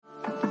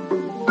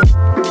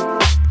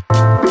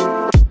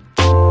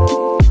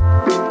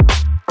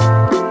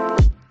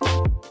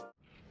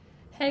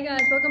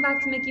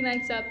back to Mickey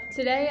Mike's Up.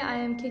 Today I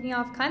am kicking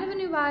off kind of a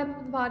new vibe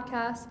of the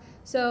podcast.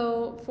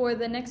 So for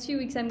the next few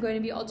weeks I'm going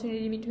to be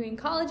alternating between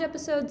college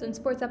episodes and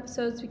sports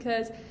episodes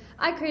because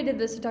I created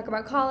this to talk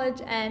about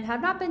college and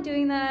have not been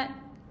doing that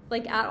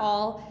at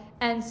all.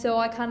 And so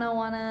I kind of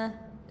want to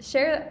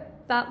share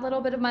that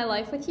little bit of my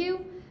life with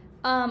you.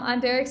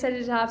 I'm very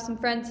excited to have some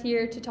friends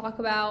here to talk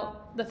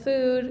about the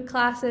food,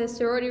 classes,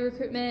 sorority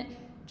recruitment,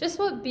 just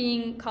what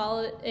being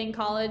in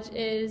college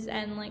is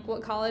and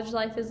what college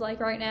life is like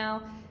right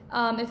now.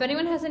 If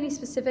anyone has any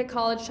specific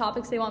college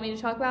topics they want me to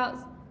talk about,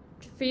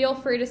 feel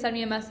free to send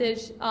me a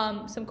message,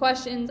 some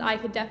questions. I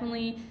could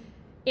definitely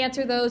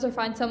answer those or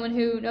find someone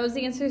who knows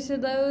the answers to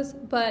those.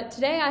 But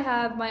today I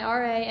have my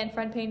RA and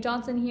friend Payne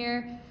Johnson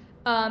here,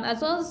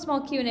 as well as a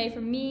small Q&A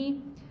from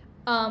me.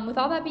 With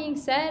all that being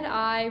said,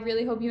 I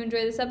really hope you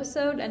enjoy this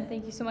episode, and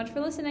thank you so much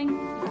for listening.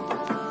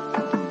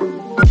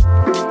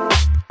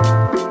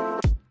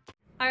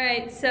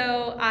 Alright,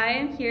 so I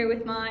am here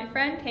with my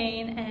friend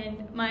Payne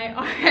and my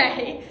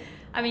RA.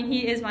 I mean,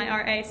 he is my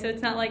RA, so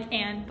it's not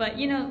but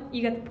you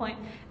get the point.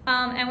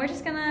 And we're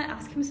just gonna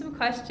ask him some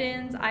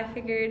questions. I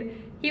figured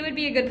he would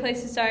be a good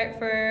place to start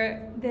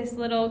for this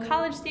little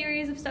college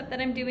series of stuff that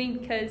I'm doing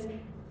because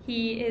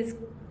he is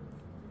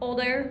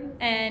older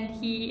and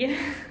he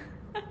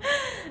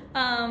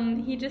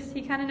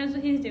he kind of knows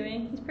what he's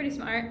doing. He's pretty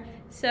smart.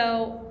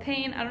 So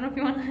Payne, I don't know if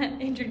you want to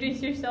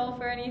introduce yourself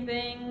or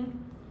anything.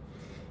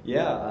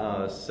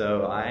 Yeah,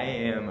 so I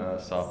am a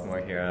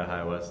sophomore here at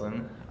Ohio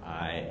Wesleyan.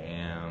 I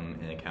am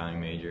an accounting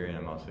major, and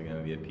I'm also going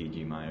to be a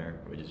PG minor,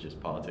 which is just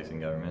politics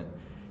and government.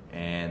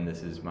 And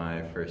this is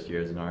my first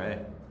year as an RA.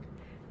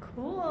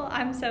 Cool.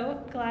 I'm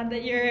so glad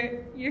that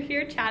you're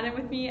here chatting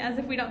with me as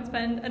if we don't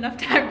spend enough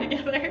time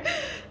together.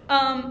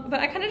 But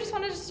I kind of just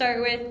wanted to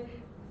start with,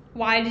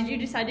 why did you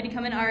decide to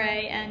become an RA,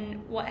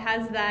 and what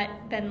has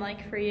that been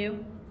like for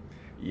you?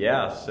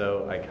 Yeah,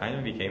 so I kind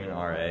of became an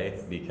RA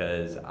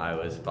because I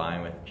was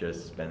fine with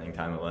just spending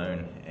time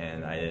alone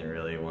and I didn't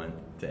really want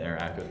to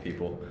interact with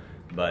people.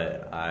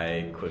 But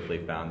I quickly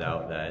found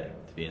out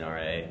that to be an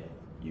RA,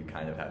 you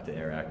kind of have to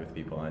interact with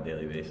people on a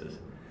daily basis.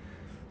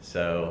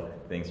 So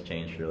things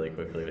changed really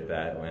quickly with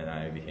that when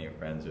I became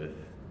friends with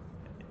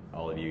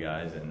all of you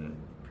guys and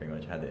pretty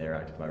much had to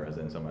interact with my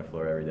residents on my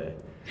floor every day.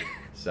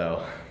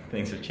 So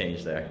things have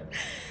changed there.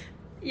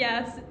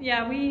 Yes,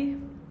 yeah, we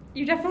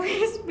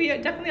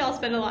definitely all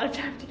spend a lot of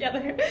time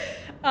together.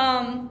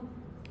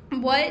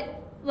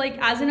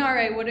 As an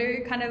RA, what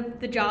are kind of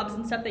the jobs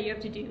and stuff that you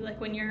have to do?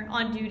 When you're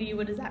on duty,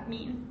 what does that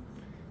mean?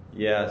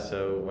 Yeah,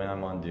 so when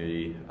I'm on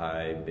duty,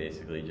 I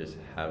basically just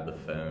have the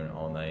phone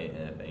all night,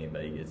 and if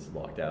anybody gets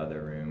locked out of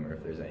their room or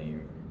if there's any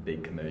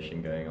big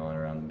commotion going on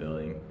around the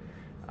building,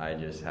 I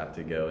just have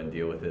to go and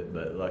deal with it.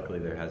 But luckily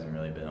there hasn't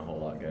really been a whole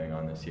lot going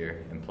on this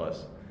year, and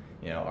plus,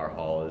 our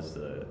hall is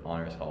the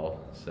honors hall,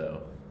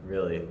 so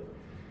really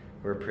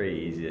we're pretty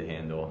easy to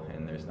handle,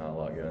 and there's not a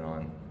lot going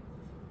on.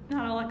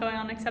 Not a lot going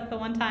on except the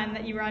one time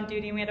that you were on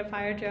duty and we had a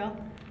fire drill.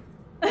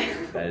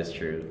 That is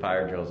true.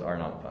 Fire drills are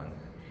not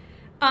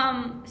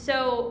fun.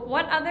 So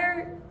what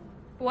other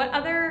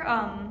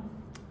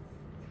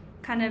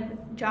kind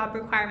of job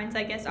requirements,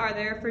 I guess, are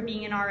there for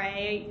being an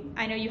RA?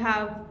 I know you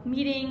have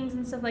meetings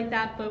and stuff like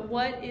that, but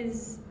what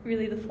is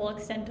really the full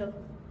extent of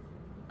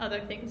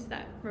other things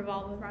that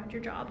revolve around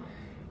your job?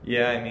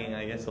 Yeah,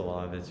 I guess a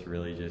lot of it's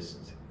really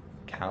just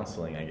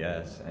counseling, I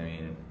guess.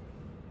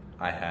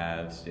 I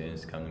have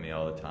students come to me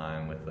all the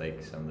time with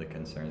some of the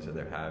concerns that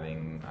they're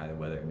having, either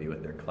whether it be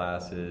with their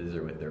classes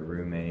or with their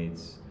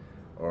roommates,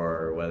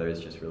 or whether it's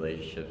just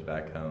relationships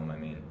back home.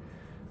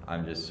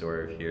 I'm just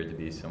sort of here to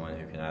be someone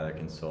who can either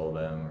console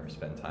them or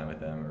spend time with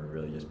them or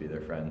really just be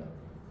their friend.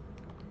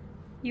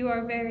 You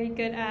are very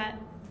good at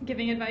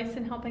giving advice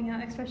and helping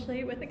out,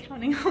 especially with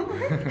accounting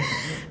homework.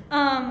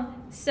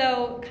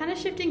 So kind of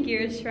shifting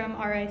gears from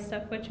RA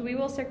stuff, which we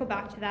will circle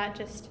back to that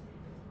just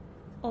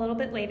a little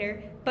bit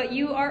later, but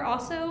you are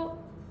also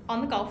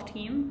on the golf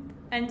team,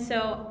 and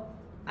so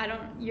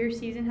your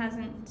season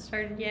hasn't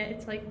started yet.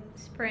 It's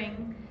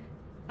spring.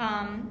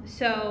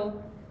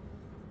 So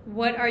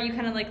what are you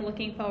kind of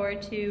looking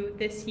forward to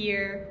this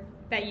year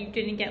that you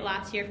didn't get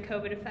last year if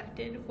COVID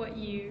affected what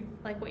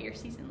your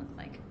season looked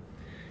like?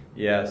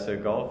 Yeah, so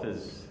golf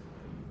is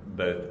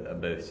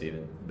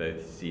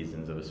both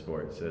seasons of a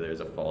sport. So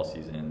there's a fall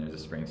season and there's a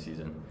spring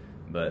season.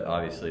 But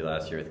obviously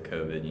last year with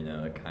COVID,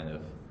 it kind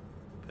of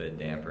put a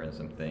damper in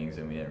some things,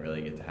 and we didn't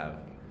really get to have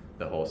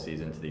the whole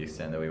season to the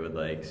extent that we would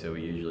like. So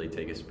we usually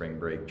take a spring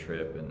break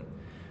trip, and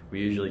we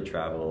usually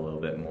travel a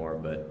little bit more.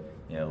 But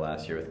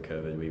last year with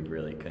COVID, we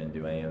really couldn't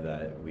do any of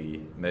that.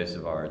 Most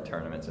of our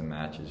tournaments and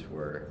matches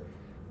were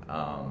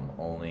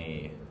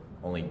only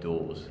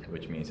duels,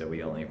 which means that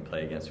we only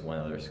play against one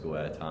other school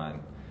at a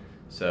time.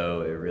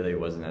 So it really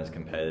wasn't as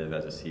competitive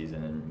as a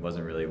season, and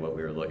wasn't really what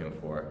we were looking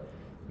for.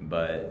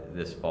 But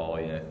this fall,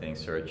 things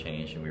sort of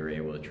changed, and we were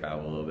able to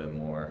travel a little bit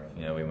more.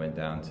 We went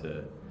down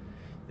to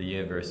the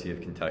University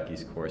of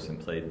Kentucky's course and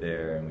played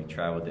there, and we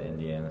traveled to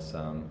Indiana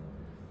some.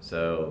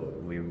 So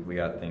we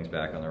got things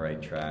back on the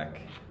right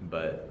track.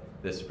 But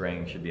this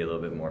spring should be a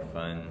little bit more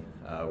fun.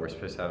 We're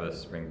supposed to have a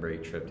spring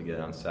break trip to get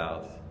down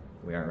south.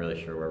 We aren't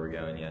really sure where we're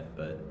going yet,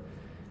 but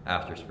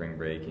after spring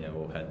break,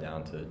 we'll head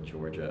down to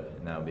Georgia,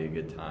 and that'll be a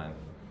good time.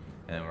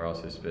 And then we're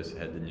also supposed to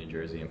head to New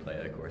Jersey and play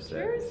at a course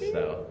there.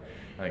 So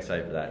I'm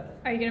excited for that.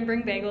 Are you going to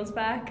bring bagels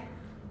back?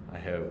 I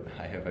hope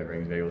I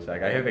bring bagels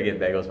back. I hope I get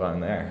bagels while I'm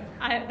there.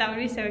 That would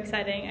be so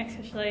exciting,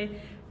 especially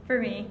for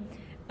me.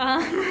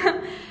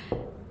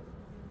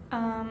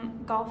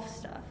 Golf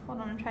stuff. Hold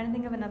on, I'm trying to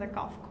think of another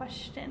golf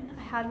question.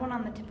 I had one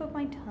on the tip of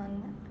my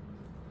tongue.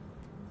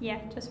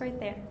 Yeah, just right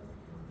there.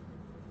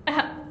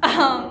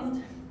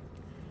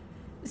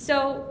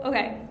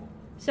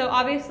 So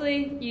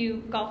obviously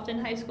you golfed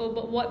in high school,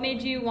 but what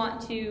made you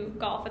want to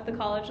golf at the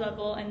college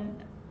level,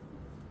 and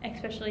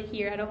especially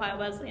here at Ohio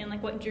Wesleyan?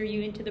 Like, what drew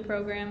you into the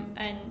program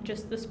and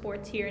just the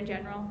sports here in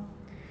general?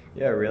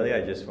 Yeah, really,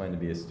 I just wanted to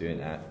be a student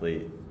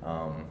athlete.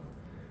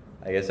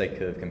 I guess I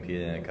could have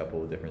competed in a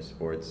couple of different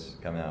sports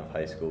coming out of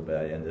high school, but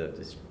I ended up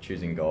just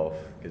choosing golf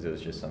because it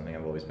was just something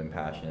I've always been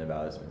passionate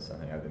about. It's been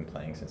something I've been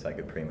playing since I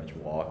could pretty much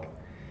walk.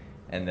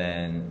 And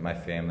then my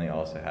family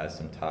also has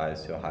some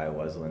ties to Ohio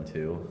Wesleyan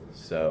too.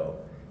 So,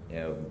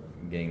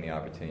 getting the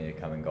opportunity to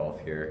come and golf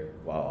here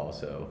while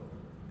also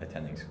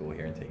attending school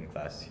here and taking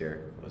classes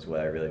here was what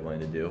I really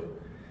wanted to do.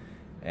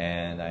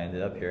 And I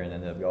ended up here and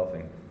ended up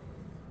golfing.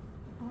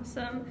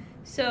 Awesome.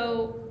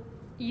 So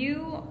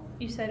you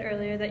said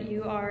earlier that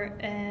you are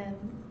an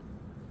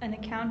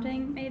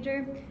accounting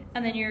major,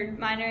 and then you're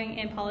minoring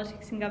in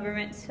politics and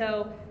government.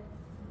 So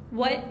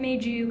what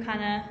made you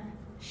kind of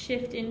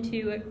shift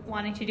into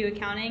wanting to do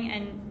accounting,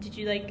 and did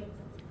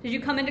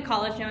you come into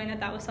college knowing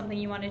that was something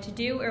you wanted to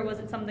do, or was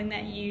it something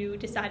that you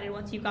decided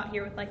once you got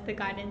here with like the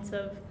guidance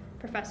of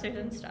professors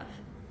and stuff?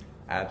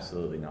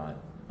 Absolutely not.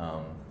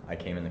 I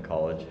came into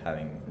college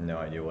having no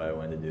idea what I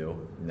wanted to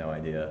do, no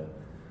idea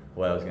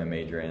what I was going to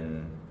major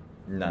in,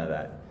 none of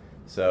that.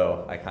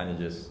 So I kind of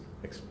just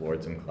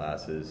explored some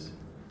classes,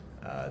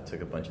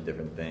 took a bunch of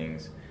different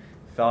things,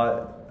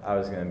 thought I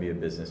was going to be a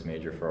business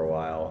major for a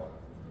while.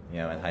 In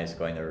high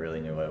school I never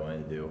really knew what I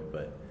wanted to do,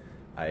 but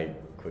I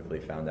quickly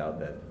found out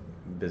that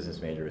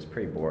business major was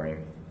pretty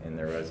boring and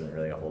there wasn't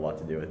really a whole lot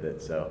to do with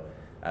it. So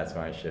that's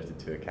when I shifted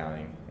to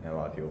accounting, and a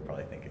lot of people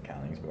probably think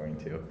accounting is boring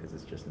too because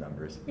it's just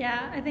numbers.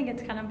 Yeah, I think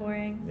it's kind of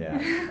boring.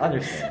 Yeah,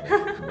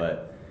 understandable,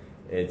 but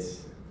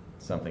it's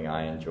something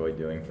I enjoy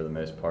doing for the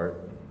most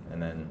part. And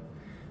then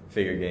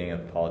figured getting a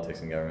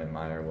politics and government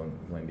minor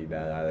wouldn't be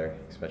bad either,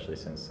 especially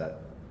since that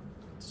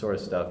sort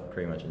of stuff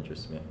pretty much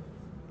interests me.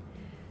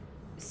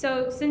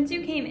 So since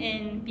you came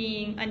in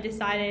being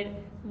undecided,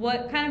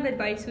 what kind of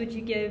advice would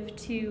you give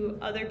to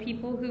other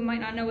people who might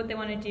not know what they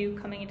want to do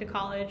coming into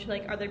college?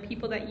 Like, are there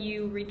people that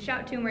you reached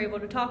out to and were able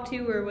to talk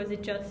to, or was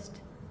it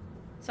just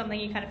something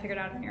you kind of figured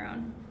out on your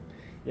own?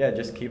 Yeah,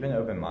 just keep an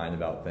open mind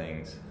about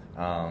things.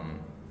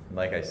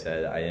 Like I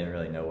said, I didn't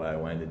really know what I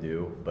wanted to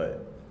do,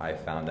 but I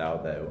found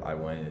out that I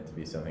wanted it to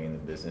be something in the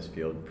business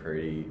field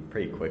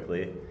pretty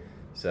quickly.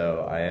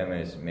 So I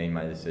almost made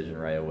my decision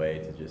right away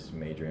to just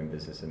major in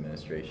business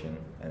administration,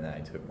 and then I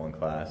took one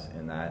class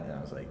in that, and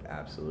I was like,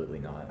 absolutely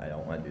not, I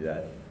don't want to do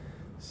that.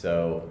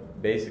 So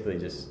basically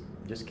just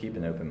keep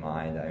an open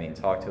mind. I mean,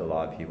 talk to a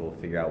lot of people,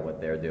 figure out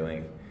what they're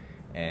doing,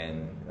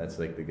 and that's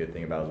like the good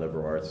thing about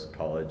liberal arts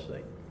college.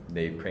 Like,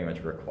 they pretty much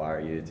require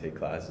you to take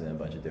classes in a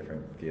bunch of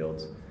different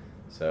fields.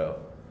 So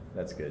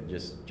that's good.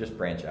 Just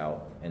branch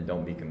out and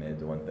don't be committed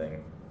to one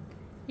thing.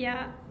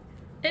 Yeah.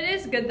 It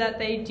is good that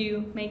they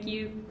do make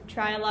you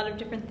try a lot of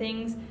different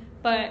things,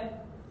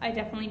 but I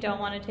definitely don't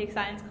want to take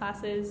science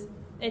classes.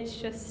 It's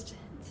just,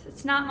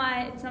 it's not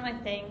my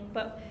thing,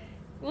 but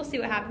we'll see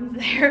what happens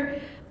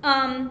there.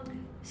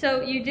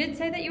 So you did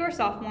say that you were a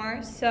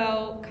sophomore,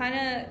 so kind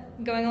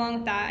of going along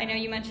with that, I know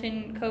you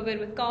mentioned COVID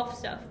with golf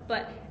stuff,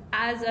 but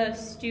as a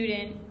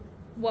student,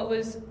 what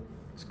was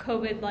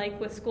COVID like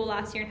with school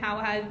last year, and how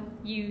have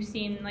you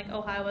seen like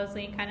Ohio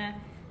Wesleyan kind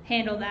of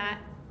handle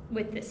that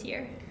with this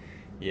year?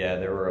 Yeah,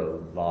 there were a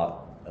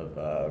lot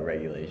of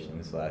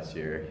regulations last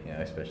year,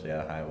 especially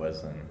at Ohio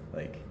Wesleyan.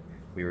 Like,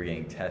 we were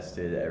getting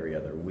tested every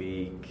other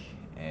week,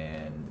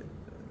 and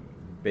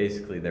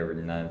basically there were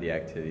none of the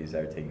activities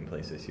that are taking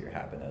place this year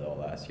happened at all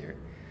last year.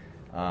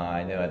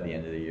 I know at the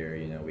end of the year,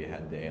 we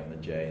had Day on the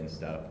J and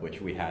stuff, which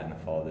we had in the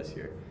fall this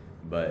year.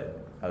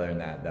 But other than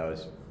that, that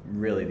was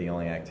really the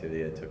only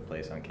activity that took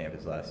place on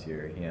campus last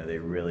year. They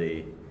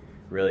really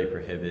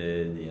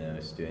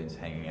prohibited, students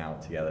hanging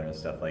out together and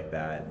stuff like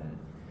that. And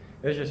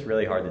it was just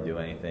really hard to do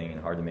anything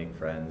and hard to make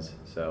friends.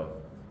 So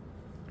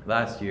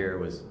last year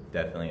was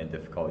definitely a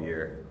difficult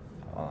year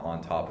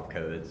on top of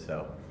COVID.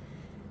 So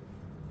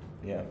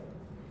yeah.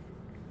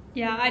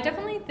 Yeah, I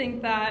definitely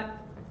think that,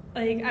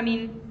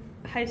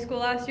 high school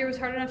last year was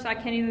hard enough, so I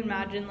can't even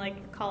imagine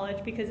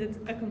college because it's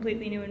a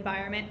completely new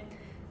environment.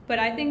 But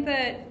I think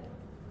that,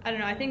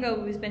 I think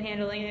OWU's been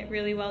handling it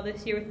really well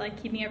this year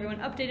with keeping everyone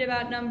updated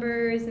about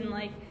numbers, and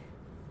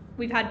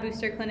we've had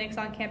booster clinics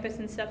on campus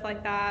and stuff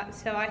like that.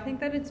 So I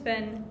think that it's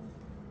been,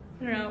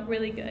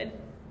 really good.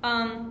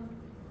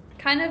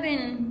 Kind of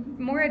in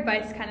more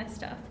advice kind of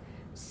stuff.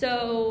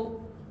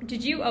 So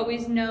did you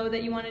always know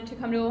that you wanted to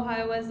come to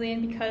Ohio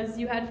Wesleyan because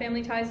you had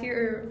family ties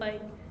here, or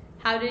like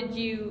how did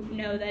you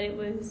know that it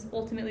was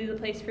ultimately the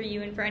place for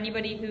you? And for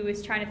anybody who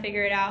is trying to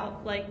figure it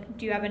out, like,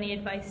 do you have any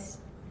advice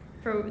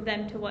for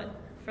them to what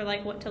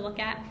to look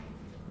at?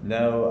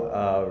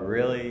 No,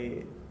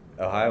 really,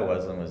 Ohio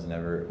Wesleyan was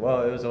never,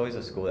 well, it was always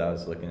a school that I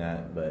was looking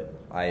at, but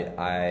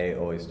I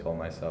always told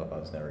myself I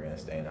was never going to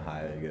stay in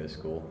Ohio to go to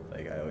school.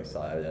 Like, I always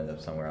thought I would end up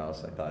somewhere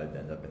else. I thought I'd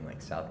end up in,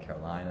 like, South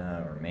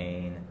Carolina or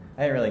Maine.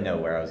 I didn't really know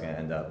where I was going to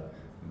end up,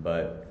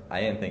 but I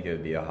didn't think it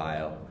would be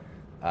Ohio.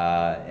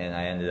 And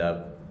I ended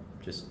up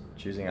just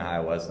choosing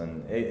Ohio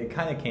Wesleyan. It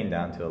kind of came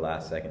down to a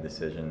last-second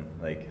decision.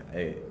 Like,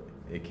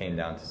 it came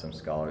down to some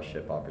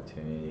scholarship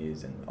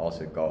opportunities, and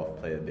also golf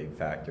played a big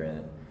factor in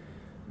it.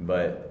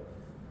 But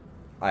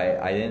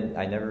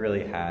I never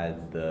really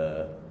had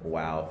the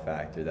wow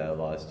factor that a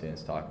lot of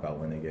students talk about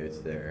when they go to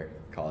their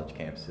college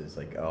campuses,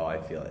 like, oh, I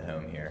feel at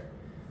home here,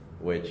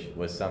 which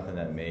was something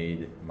that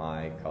made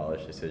my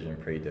college decision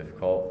pretty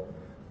difficult.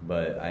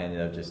 But I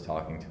ended up just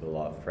talking to a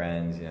lot of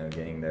friends, you know,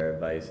 getting their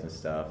advice and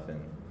stuff, and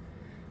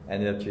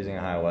ended up choosing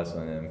Ohio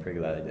Wesleyan, and I'm pretty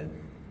glad I did.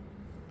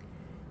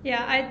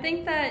 Yeah, I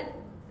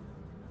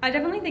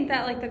definitely think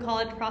that like the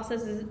college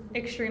process is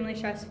extremely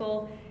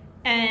stressful,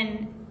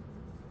 and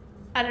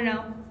I don't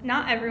know,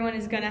 not everyone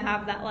is gonna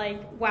have that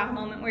like wow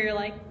moment where you're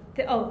like,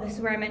 oh, this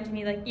is where I meant to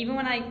be. Like, even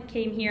when I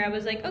came here, I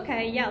was like,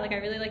 okay, yeah, like I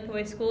really like the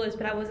way school is,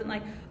 but I wasn't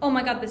like, oh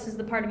my god, this is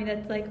the part of me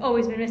that's like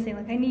always been missing,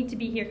 like I need to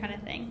be here kind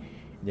of thing.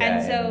 Yeah,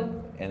 and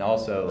so and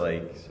also,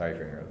 like, sorry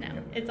for interrupting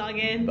you. It's all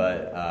good.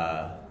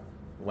 But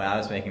when I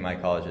was making my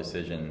college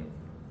decision,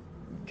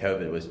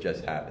 COVID was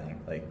just happening.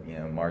 Like, you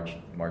know, March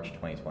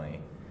 2020.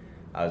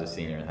 I was a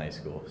senior in high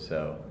school,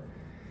 so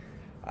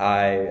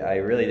I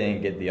really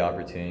didn't get the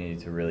opportunity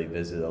to really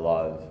visit a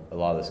lot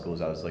of the schools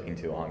I was looking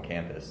to on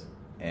campus,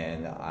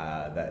 and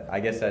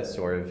I guess that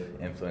sort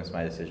of influenced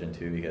my decision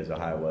too, because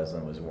Ohio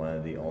Wesleyan was one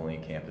of the only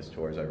campus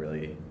tours I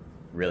really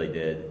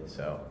did,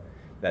 so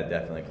that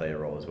definitely played a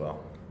role as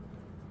well.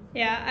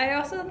 Yeah, I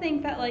also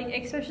think that like,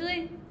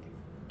 especially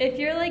if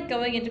you're like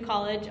going into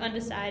college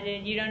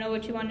undecided, you don't know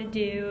what you want to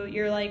do,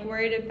 you're like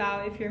worried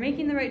about if you're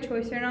making the right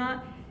choice or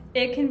not,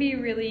 it can be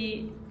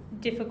really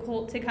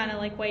difficult to kind of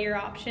like weigh your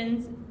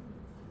options.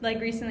 Like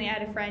recently I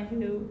had a friend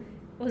who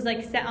was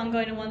like set on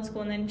going to one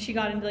school, and then she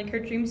got into like her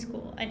dream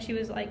school, and she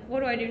was like, what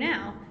do I do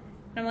now?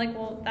 And I'm like,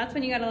 well, that's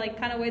when you gotta like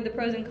kind of weigh the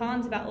pros and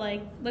cons about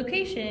like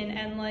location,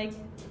 and like,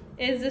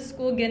 is this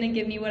school gonna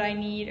give me what I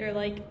need or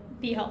like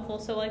be helpful?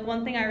 So like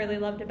one thing I really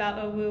loved about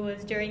OWU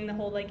was during the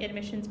whole like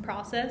admissions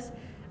process,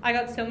 I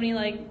got so many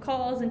like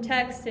calls and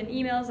texts and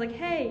emails like,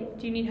 hey,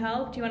 do you need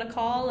help? Do you want to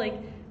call? Like,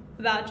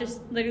 about just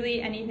literally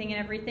anything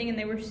and everything, and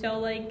they were so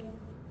like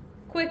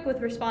quick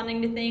with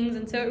responding to things,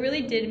 and so it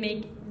really did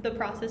make the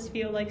process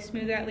feel like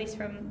smoother, at least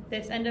from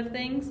this end of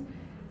things.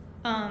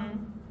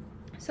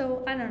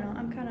 So I don't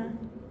know,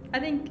 I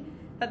think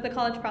that the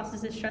college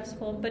process is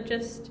stressful, but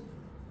just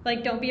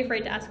like don't be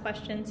afraid to ask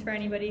questions for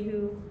anybody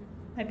who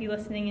might be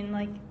listening and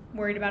like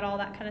worried about all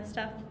that kind of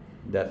stuff.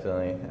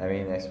 Definitely. I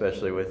mean,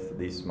 especially with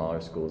these smaller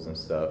schools and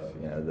stuff,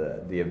 you know,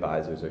 the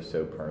advisors are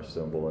so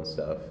personable and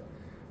stuff.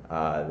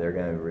 They're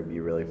going to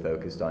be really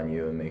focused on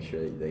you and make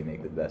sure that they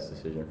make the best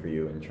decision for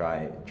you, and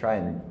try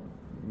and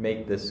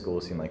make this school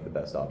seem like the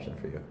best option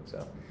for you.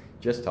 So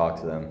just talk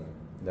to them.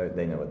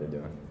 They know what they're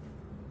doing.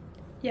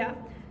 Yeah.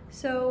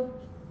 So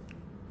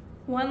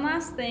one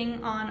last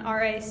thing on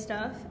RA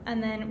stuff,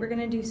 and then we're going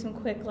to do some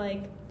quick,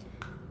 like,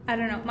 I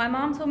don't know. My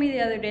mom told me the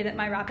other day that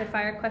my rapid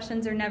fire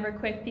questions are never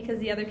quick because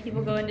the other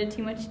people go into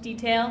too much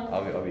detail.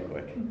 I'll be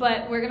quick.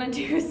 But we're going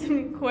to do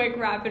some quick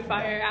rapid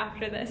fire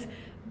after this.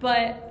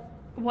 But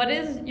what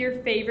is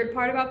your favorite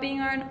part about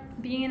being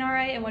an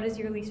RA, and what is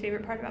your least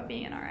favorite part about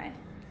being an RA?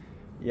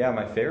 Yeah,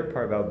 my favorite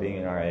part about being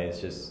an RA is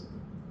just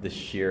the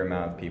sheer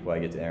amount of people I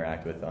get to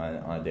interact with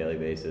on a daily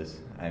basis.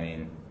 I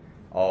mean,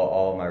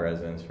 all of my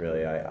residents,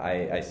 really,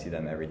 I see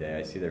them every day.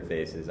 I see their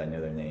faces, I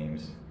know their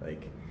names.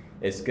 Like,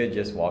 it's good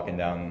just walking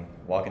down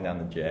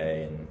the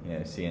J and, you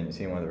know,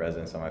 seeing one of the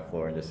residents on my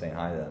floor and just saying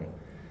hi to them.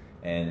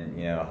 And,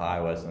 you know,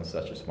 Ohio Wesleyan is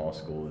such a small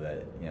school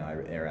that, you know, I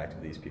interact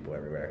with these people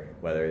everywhere,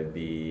 whether it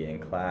be in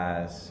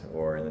class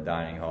or in the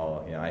dining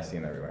hall. You know, I see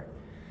them everywhere.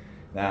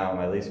 Now,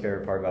 my least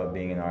favorite part about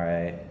being an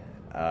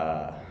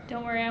RA.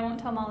 Don't worry, I won't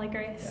tell Molly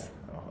Grace.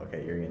 Yeah. Oh,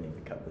 okay, you're gonna need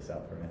to cut this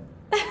out for a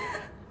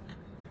minute.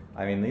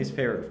 I mean, least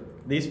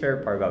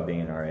favorite part about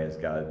being an RA has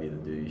got to be the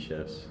duty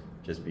shifts,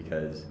 just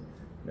because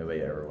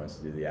nobody ever wants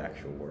to do the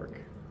actual work.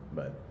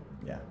 But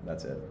yeah,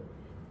 that's it.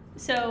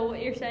 So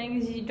what you're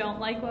saying is you don't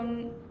like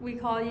when we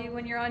call you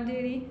when you're on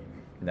duty?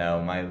 No,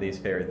 my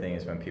least favorite thing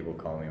is when people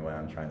call me when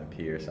I'm trying to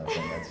pee or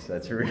something.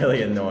 That's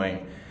really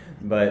annoying.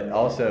 But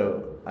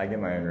also, I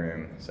get my own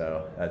room,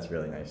 so that's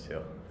really nice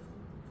too.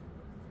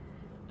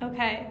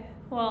 Okay,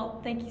 well,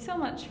 thank you so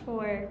much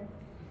for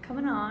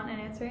coming on and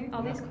answering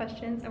all these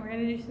questions. And we're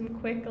going to do some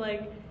quick,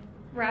 like,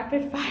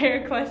 rapid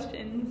fire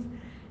questions.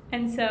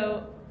 And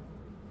so,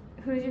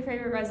 who's your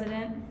favorite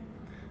resident?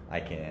 I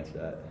can't answer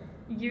that.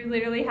 You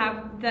literally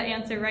have the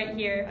answer right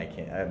here. I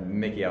can't.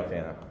 Mickey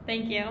Alfano.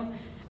 Thank you.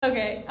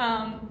 Okay,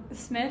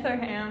 Smith or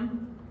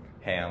ham?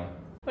 Ham.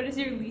 What is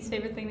your least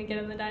favorite thing to get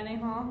in the dining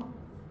hall?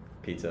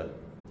 Pizza.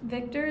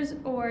 Victor's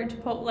or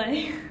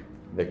Chipotle?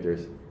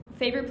 Victor's.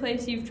 Favorite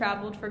place you've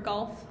traveled for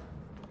golf?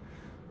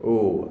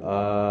 Ooh,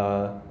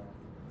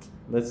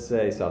 let's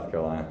say South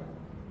Carolina.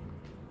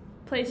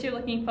 Place you're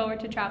looking forward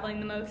to traveling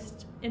the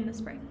most in the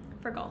spring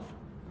for golf?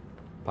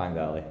 Pine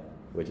Valley,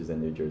 which is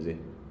in New Jersey.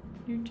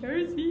 New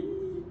Jersey.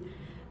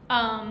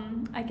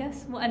 I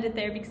guess we'll end it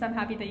there because I'm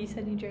happy that you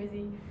said New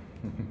Jersey.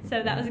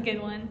 So that was a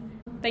good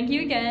one. Thank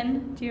you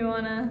again. Do you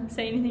want to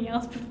say anything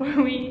else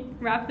before we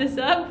wrap this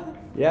up?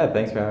 Yeah,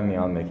 thanks for having me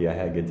on, Mickey. I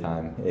had a good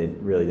time. It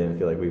really didn't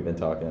feel like we've been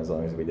talking as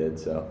long as we did,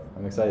 so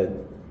I'm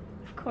excited.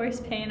 Of course,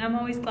 Payne. I'm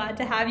always glad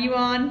to have you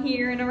on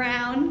here and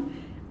around.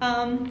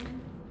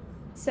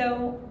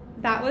 So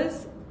that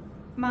was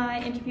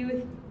my interview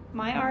with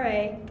my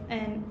RA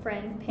and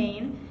friend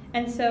Payne.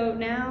 And so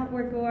now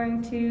we're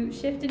going to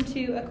shift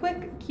into a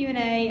quick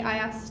Q&A. I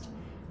asked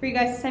for you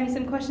guys to send me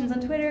some questions on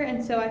Twitter,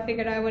 and so I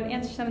figured I would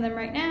answer some of them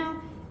right now,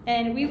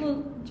 and we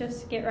will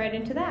just get right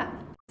into that.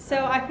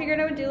 So I figured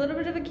I would do a little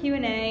bit of a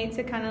Q&A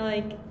to kind of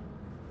like,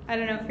 I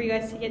don't know, for you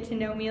guys to get to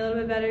know me a little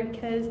bit better,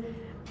 because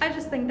I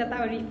just think that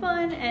would be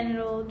fun, and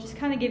it'll just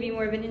kind of give you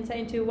more of an insight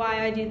into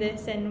why I do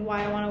this and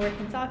why I want to work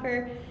in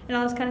soccer and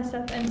all this kind of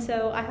stuff. And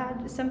so I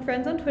had some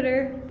friends on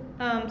Twitter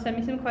send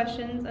me some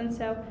questions, and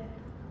so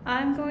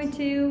I'm going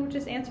to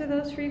just answer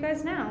those for you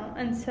guys now.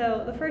 And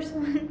so the first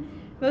one,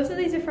 most of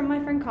these are from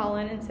my friend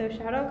Colin, and so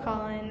shout out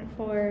Colin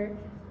for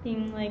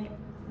being like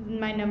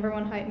my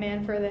 #1 hype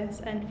man for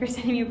this and for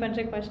sending me a bunch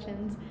of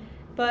questions.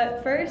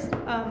 But first,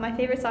 my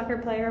favorite soccer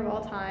player of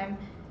all time,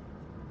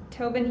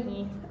 Tobin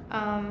Heath.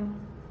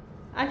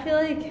 I feel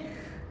like,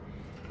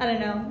 I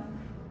don't know,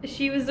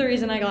 she was the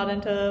reason I got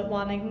into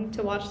wanting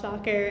to watch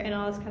soccer and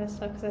all this kind of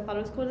stuff, because I thought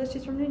it was cool that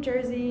she's from New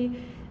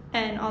Jersey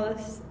and all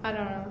this, I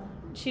don't know.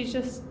 She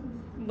just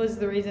was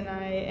the reason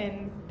I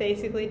am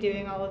basically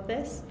doing all of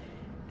this.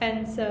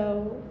 And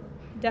so,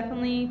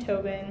 definitely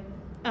Tobin.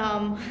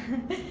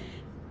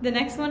 The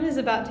next one is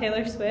about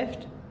Taylor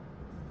Swift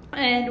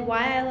and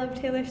why I love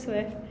Taylor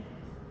Swift.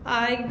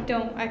 I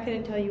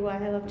couldn't tell you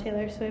why I love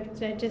Taylor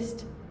Swift. I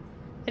just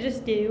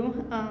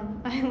do.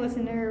 I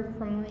listen to her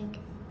from like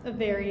a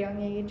very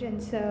young age,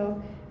 and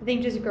so I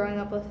think just growing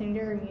up listening to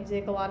her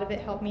music, a lot of it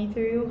helped me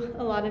through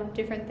a lot of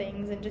different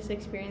things and just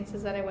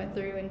experiences that I went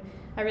through, and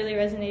I really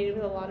resonated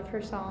with a lot of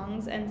her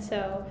songs, and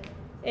so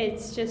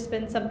it's just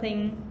been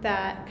something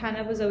that kind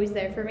of was always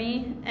there for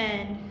me,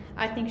 and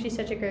I think she's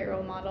such a great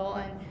role model,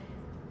 and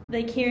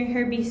like hearing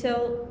her be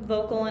so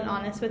vocal and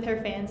honest with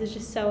her fans is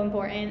just so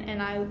important,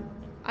 and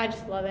I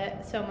just love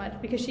it so much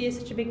because she is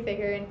such a big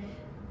figure, and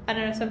I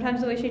don't know,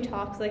 sometimes the way she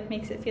talks like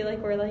makes it feel like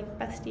we're like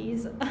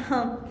besties.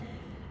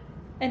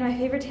 And my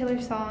favorite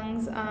Taylor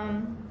songs,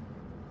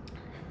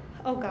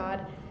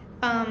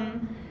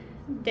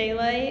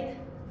 Daylight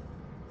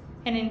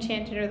and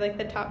Enchanted are like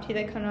the top two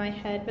that come to my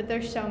head, but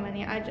there's so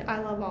many. I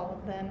love all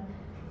of them.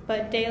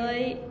 But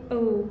Daylight,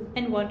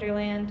 and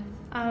Wonderland.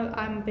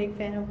 I'm a big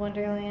fan of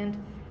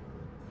Wonderland.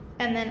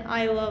 And then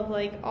I love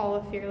like all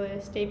of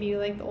Fearless debut,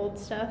 like the old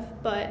stuff,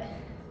 but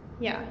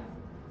yeah.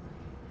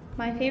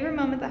 My favorite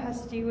moment that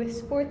has to do with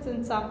sports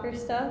and soccer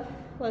stuff,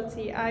 let's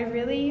see, I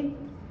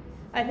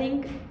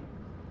think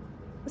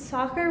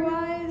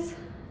soccer-wise,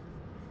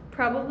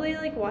 probably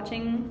like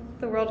watching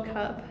the World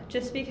Cup,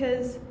 just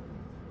because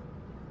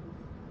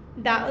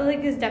that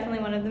like is definitely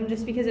one of them,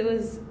 just because it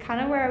was kind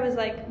of where I was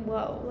like,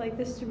 whoa, like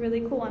this is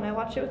really cool, and I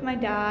watched it with my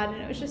dad,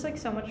 and it was just like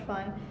so much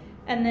fun.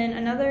 And then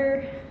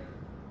another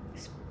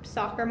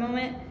soccer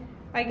moment,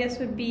 I guess,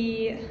 would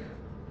be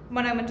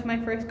when I went to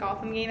my first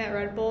Gotham game at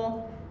Red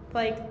Bull.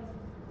 Like,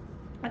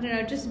 I don't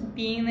know, just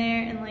being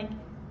there and like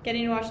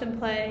getting to watch them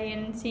play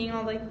and seeing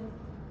all like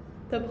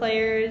the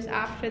players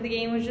after the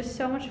game was just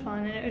so much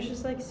fun, and it was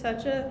just like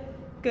such a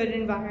good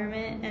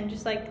environment and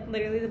just like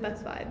literally the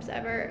best vibes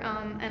ever,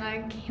 and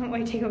I can't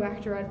wait to go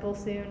back to Red Bull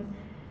soon.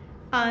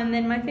 And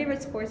then my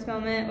favorite sports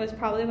moment was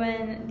probably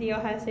when the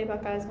Ohio State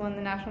Buckeyes won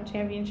the national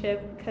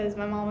championship, because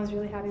my mom was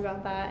really happy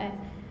about that, and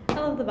I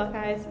love the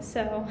Buckeyes.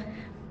 So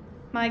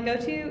my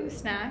go-to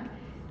snack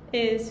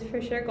is for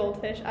sure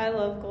goldfish. I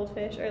love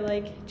goldfish, or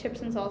like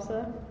chips and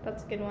salsa.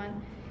 That's a good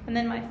one. And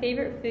then my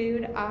favorite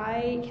food,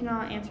 I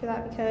cannot answer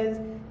that because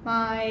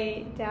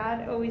my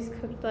dad always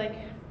cooked like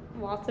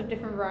lots of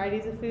different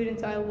varieties of food, and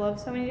so I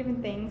love so many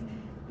different things.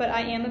 But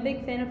I am a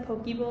big fan of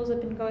poke bowls. I've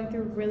been going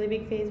through a really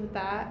big phase with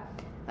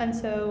that, and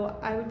so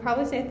I would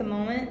probably say at the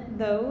moment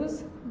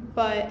those,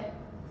 but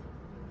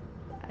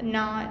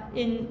not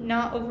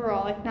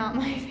overall, like not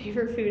my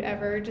favorite food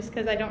ever, just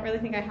because I don't really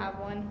think I have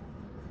one.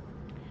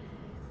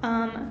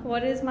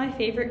 What is my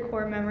favorite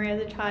core memory as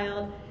a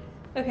child?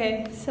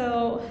 Okay,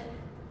 so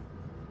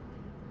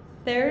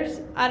there's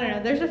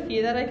a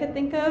few that I could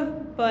think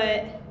of,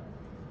 but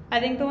I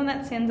think the one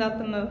that stands out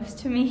the most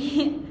to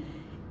me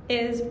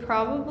is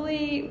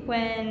probably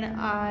when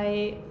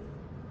I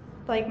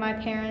like my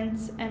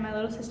parents and my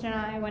little sister and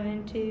I went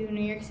into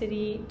New York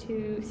City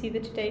to see the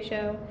Today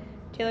Show.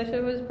 Taylor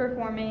Swift was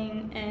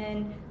performing,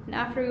 and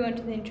after we went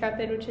to the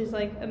Intrepid, which is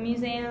like a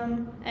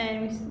museum,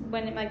 and we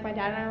went, like my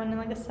dad and I went in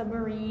like a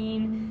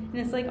submarine,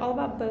 and it's like all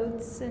about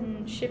boats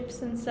and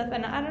ships and stuff,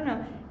 and I don't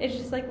know, it's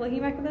just like looking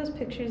back at those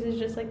pictures is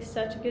just like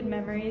such good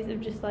memories of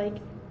just like,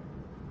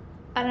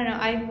 I don't know,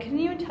 I couldn't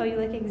even tell you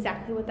like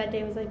exactly what that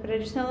day was like, but I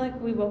just know like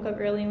we woke up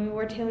early and we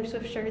wore Taylor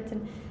Swift shirts,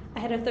 and I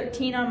had a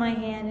 13 on my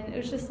hand, and it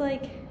was just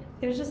like,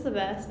 it was just the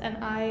best,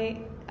 and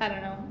I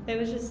don't know, it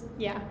was just,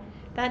 yeah,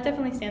 that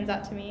definitely stands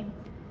out to me.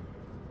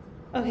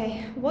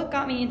 Okay, what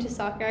got me into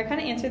soccer? I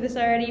kind of answered this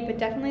already, but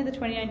definitely the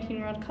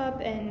 2019 World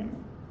Cup and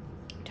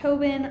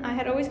Tobin. I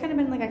had always kind of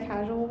been like a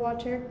casual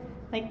watcher,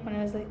 like when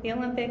it was like the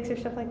Olympics or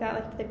stuff like that,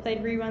 like they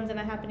played reruns and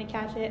I happened to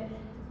catch it.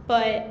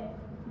 But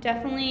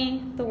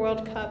definitely the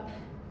World Cup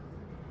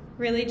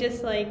really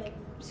just like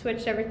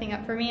switched everything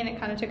up for me, and it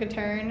kind of took a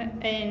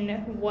turn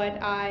in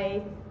what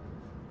I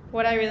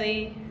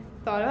really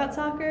thought about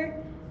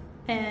soccer.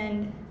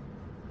 And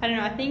I don't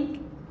know, I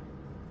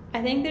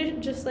think they're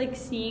just like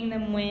seeing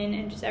them win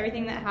and just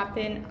everything that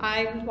happened.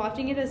 I was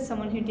watching it as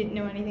someone who didn't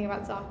know anything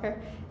about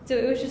soccer. So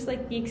it was just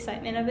like the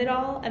excitement of it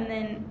all. And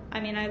then,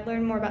 I mean, I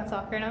learned more about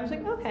soccer and I was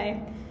like,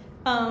 okay.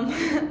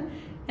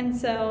 And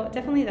so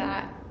definitely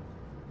that.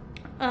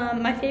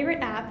 My favorite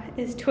app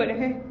is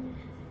Twitter.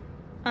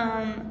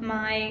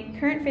 My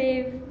current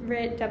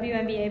favorite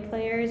WNBA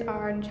players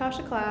are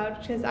Natasha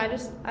Cloud, because I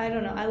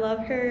don't know, I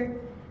love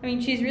her. I mean,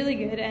 she's really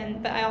good,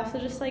 but I also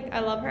just like,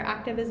 I love her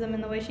activism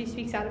and the way she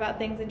speaks out about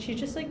things, and she's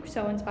just like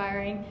so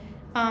inspiring.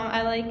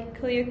 I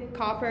like Kalia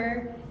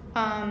Copper,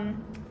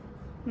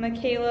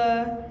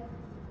 Michaela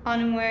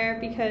Onumwere,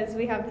 because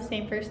we have the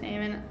same first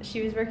name, and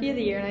she was Rookie of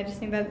the Year, and I just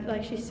think that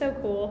like she's so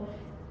cool,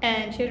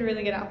 and she had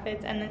really good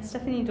outfits. And then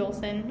Stephanie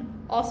Dolson,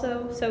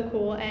 also so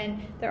cool,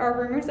 and there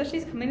are rumors that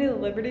she's coming to the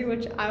Liberty,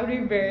 which I would be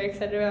very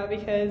excited about,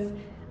 because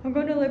I'm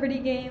going to a Liberty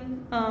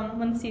game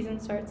when the season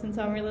starts, and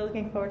so I'm really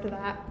looking forward to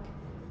that.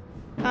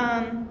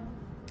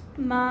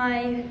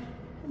 My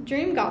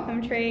dream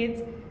Gotham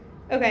trades,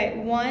 okay,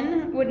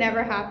 one would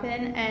never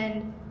happen,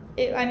 and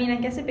I mean, I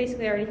guess it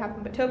basically already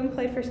happened, but Tobin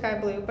played for Sky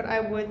Blue, but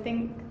I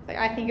think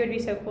it would be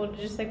so cool to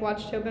just like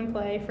watch Tobin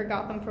play for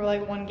Gotham for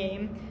like one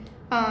game.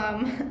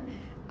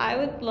 I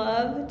would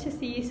love to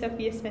see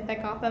Sophia Smith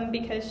at Gotham,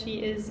 because she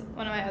is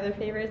one of my other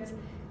favorites,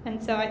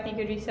 and so I think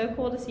it would be so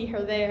cool to see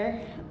her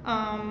there.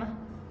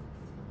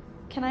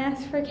 Can I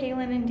ask for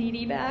Kaylin and Dee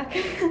Dee back?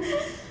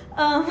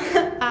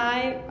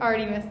 I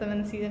already miss them,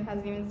 and the season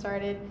hasn't even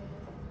started.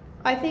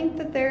 I think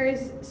that there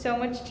is so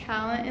much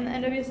talent in the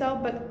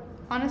NWSL, but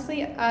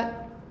honestly,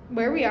 at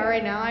where we are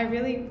right now, I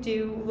really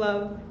do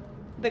love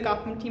the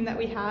Gotham team that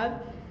we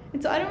have.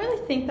 And so I don't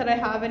really think that I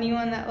have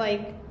anyone that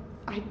like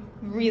I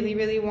really,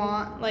 really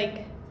want,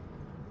 like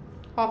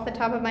off the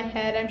top of my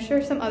head. I'm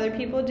sure some other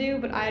people do,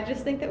 but I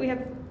just think that we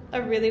have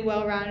a really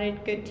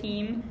well-rounded, good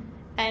team.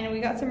 And we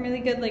got some really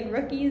good like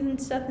rookies and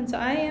stuff, and so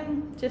I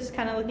am just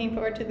kind of looking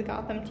forward to the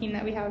Gotham team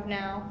that we have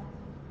now.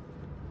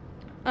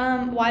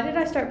 Why did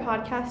I start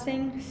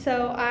podcasting?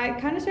 So I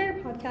kind of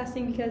started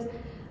podcasting because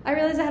I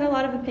realized I had a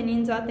lot of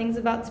opinions about things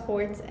about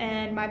sports,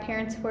 and my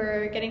parents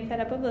were getting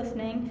fed up of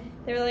listening.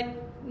 They were like,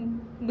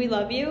 we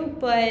love you,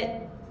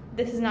 but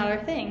this is not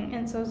our thing.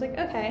 And so I was like,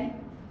 okay.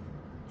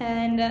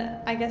 And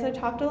I guess I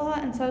talked a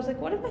lot, and so I was like,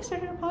 what if I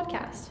started a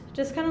podcast?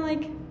 Just kind of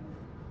like,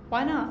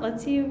 why not?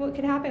 Let's see what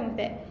could happen with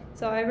it.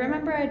 So I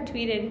remember I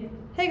tweeted,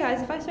 hey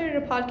guys, if I started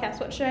a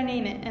podcast, what should I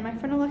name it? And my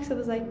friend Alexa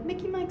was like,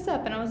 Mickey Mike's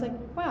Up. And I was like,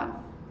 wow,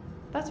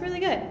 that's really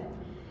good.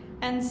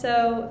 And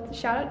so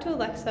shout out to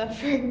Alexa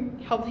for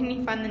helping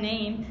me find the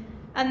name.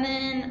 And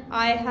then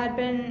I had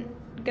been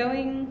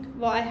going,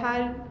 I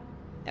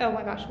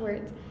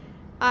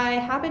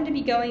happened to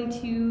be going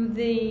to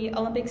the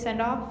Olympic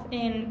send-off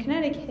in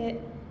Connecticut.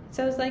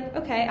 So I was like,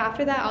 okay,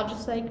 after that, I'll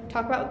just like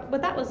talk about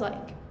what that was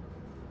like.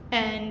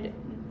 And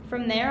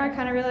from there, I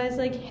kind of realized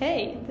like,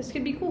 hey, this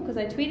could be cool, because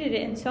I tweeted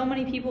it and so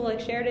many people like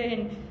shared it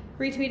and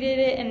retweeted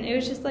it, and it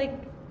was just like,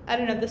 I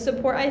don't know, the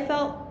support I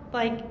felt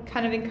like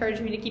kind of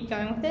encouraged me to keep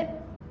going with it.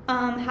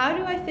 How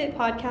do I fit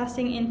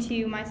podcasting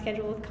into my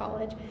schedule with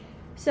college?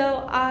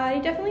 So I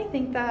definitely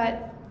think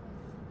that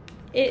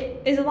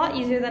it is a lot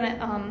easier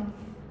than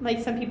like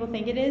some people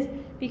think it is,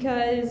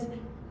 because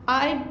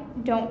I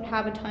don't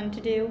have a ton to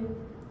do.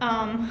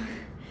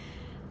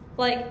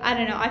 Like, I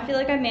don't know, I feel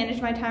like I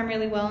manage my time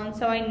really well, and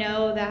so I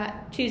know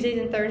that Tuesdays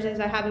and Thursdays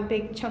I have a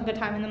big chunk of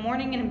time in the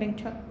morning and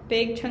a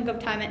big chunk of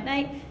time at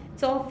night,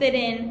 so I'll fit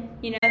in,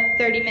 you know,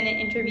 a 30-minute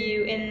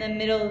interview in the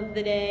middle of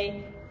the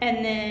day,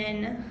 and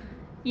then,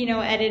 you know,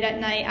 edit at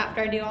night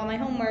after I do all my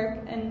homework,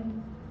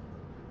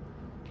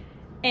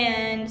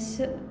 and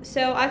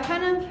so I've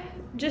kind of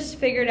just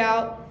figured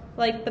out,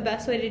 like, the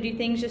best way to do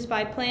things just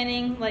by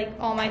planning, like,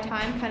 all my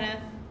time kind of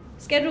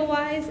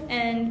schedule-wise,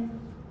 and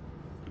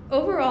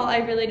overall, I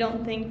really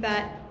don't think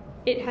that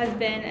it has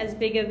been as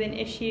big of an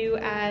issue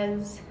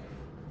as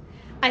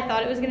I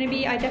thought it was going to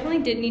be. I definitely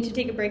did need to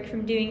take a break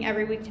from doing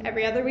every week to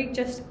every other week,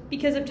 just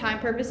because of time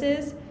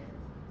purposes.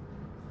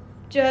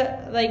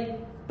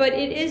 but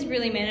it is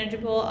really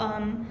manageable.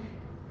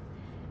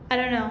 I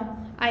don't know.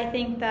 I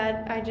think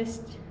that I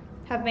just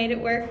have made it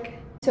work.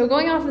 So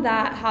going off of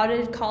that, how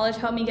did college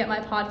help me get my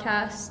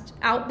podcast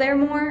out there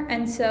more?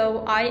 And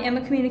so I am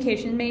a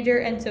communications major,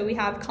 and so we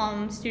have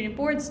student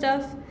board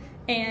stuff,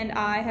 and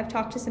I have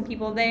talked to some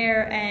people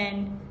there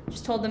and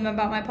just told them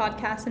about my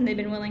podcast, and they've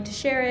been willing to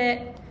share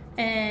it.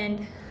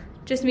 And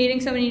just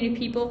meeting so many new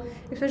people,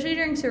 especially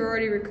during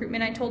sorority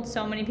recruitment, I told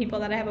so many people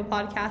that I have a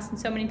podcast, and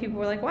so many people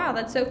were like, wow,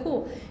 that's so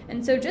cool.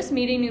 And so just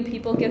meeting new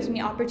people gives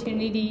me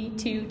opportunity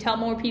to tell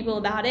more people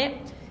about it,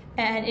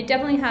 and it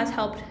definitely has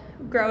helped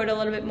grow it a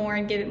little bit more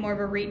and give it more of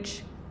a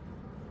reach.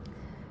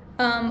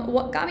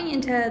 What got me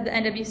into the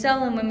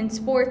NWSL and women's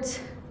sports,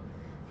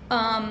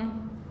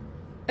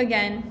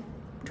 again,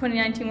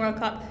 2019 World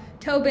Cup,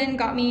 Tobin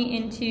got me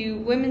into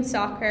women's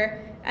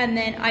soccer, and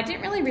then I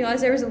didn't really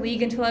realize there was a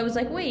league until I was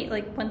like, wait,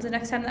 when's the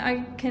next time that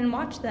I can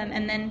watch them?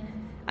 And then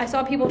I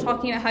saw people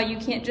talking about how you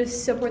can't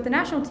just support the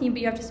national team,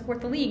 but you have to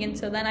support the league. And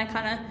so then I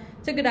kind of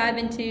took a dive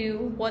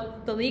into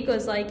what the league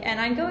was like. And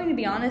I'm going to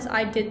be honest,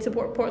 I did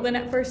support Portland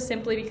at first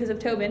simply because of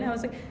Tobin. I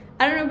was like,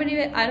 I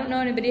don't know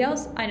anybody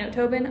else. I know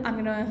Tobin.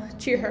 I'm going to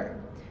cheer her.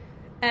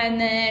 And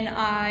then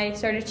I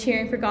started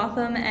cheering for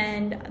Gotham,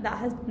 and that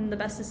has been the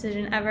best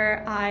decision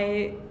ever.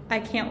 I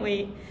can't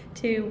wait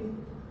to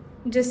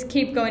just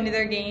keep going to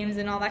their games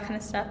and all that kind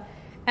of stuff.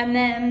 And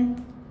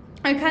then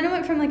I kind of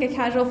went from a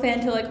casual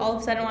fan to all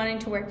of a sudden wanting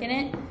to work in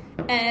it.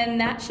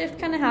 And that shift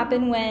kind of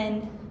happened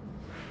when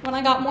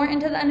I got more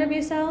into the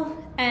NWSL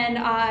and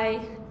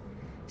I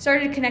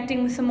started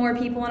connecting with some more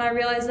people, and I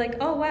realized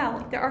oh wow,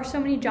 there are so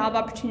many job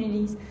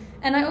opportunities.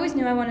 And I always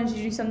knew I wanted to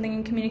do something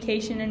in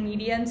communication and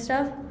media and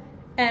stuff.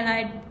 And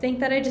I think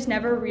that I just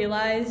never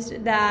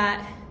realized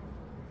that,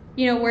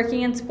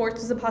 working in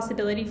sports was a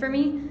possibility for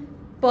me,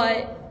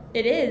 but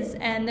it is.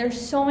 And there's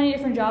so many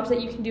different jobs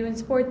that you can do in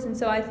sports. And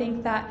so I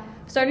think that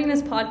starting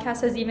this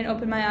podcast has even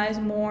opened my eyes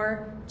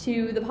more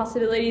to the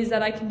possibilities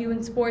that I can do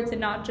in sports,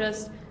 and not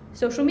just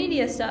social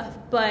media stuff,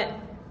 but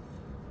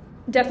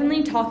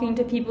definitely talking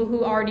to people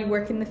who already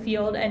work in the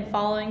field and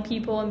following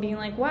people and being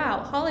like,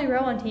 wow, Holly Rowe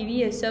on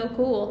TV is so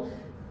cool,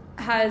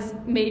 has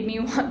made me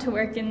want to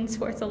work in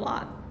sports a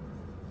lot.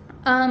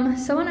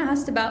 Someone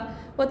asked about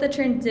what the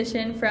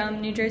transition from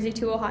New Jersey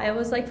to Ohio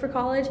was like for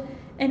college,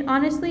 and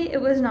honestly,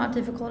 it was not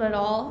difficult at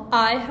all.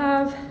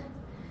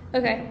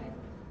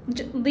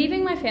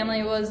 Leaving my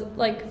family was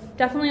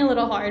definitely a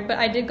little hard, but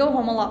I did go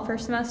home a lot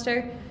first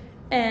semester,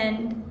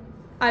 and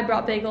I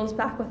brought bagels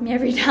back with me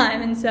every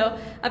time, and so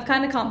I've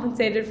kind of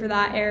compensated for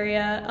that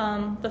area,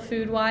 the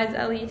food-wise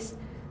at least.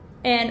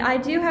 And I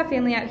do have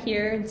family out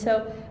here, and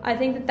so I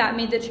think that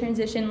made the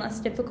transition less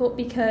difficult,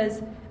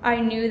 because I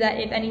knew that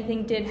if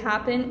anything did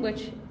happen,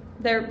 which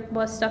there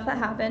was stuff that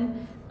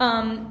happened,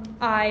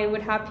 I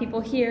would have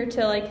people here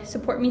to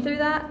support me through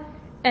that.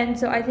 And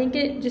so I think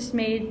it just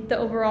made the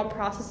overall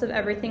process of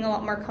everything a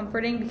lot more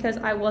comforting, because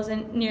I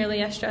wasn't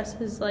nearly as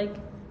stressed as I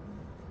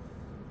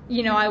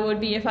would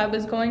be if I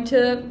was going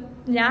to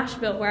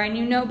Nashville where I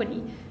knew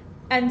nobody.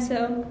 And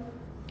so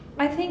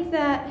I think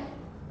that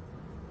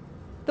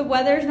the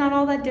weather's not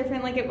all that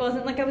different. It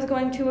wasn't I was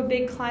going to a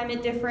big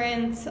climate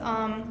difference.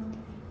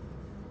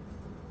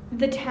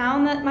 The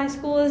town that my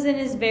school is in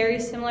is very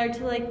similar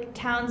to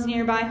towns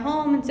nearby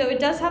home, and so it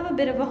does have a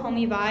bit of a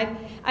homey vibe.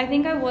 I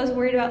think I was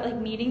worried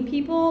about meeting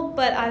people,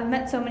 but I've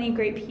met so many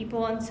great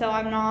people, and so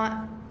I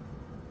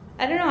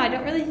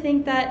don't really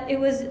think that it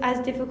was as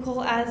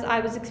difficult as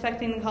I was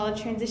expecting the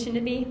college transition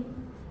to be.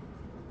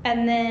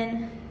 And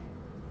then,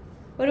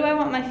 what do I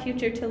want my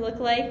future to look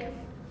like?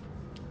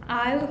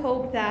 I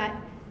hope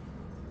that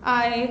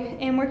I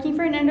am working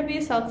for an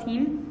NWSL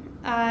team.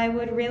 I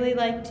would really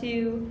like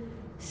to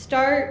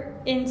start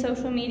in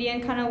social media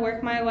and kind of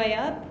work my way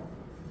up,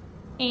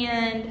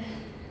 and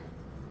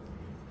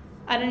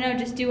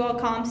just do all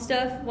comm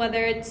stuff,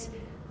 whether it's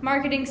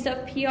marketing stuff,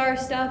 PR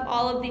stuff,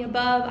 all of the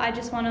above. I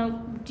just want to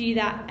do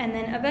that, and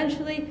then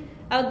eventually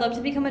I would love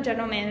to become a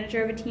general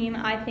manager of a team.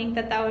 I think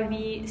that would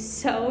be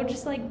so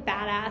just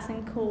badass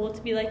and cool to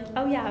be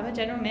oh yeah, I'm a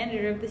general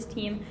manager of this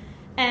team.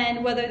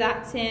 And whether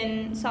that's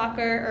in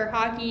soccer or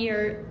hockey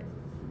or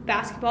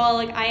basketball,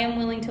 I am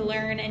willing to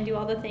learn and do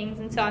all the things.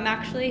 And so I'm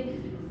actually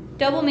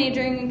double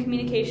majoring in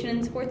communication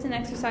and sports and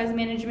exercise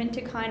management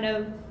to kind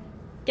of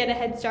get a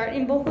head start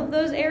in both of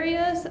those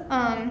areas,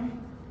 and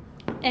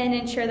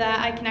ensure that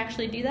I can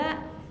actually do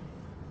that.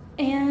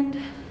 And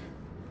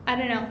I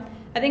don't know.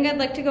 I think I'd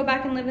like to go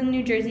back and live in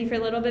New Jersey for a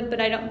little bit, but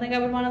I don't think I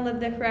would want to live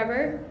there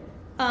forever.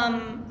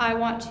 I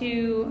want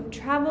to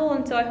travel,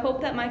 and so I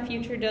hope that my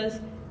future does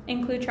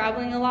include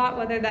traveling a lot,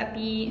 whether that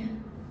be,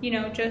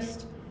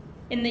 just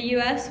in the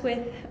U.S.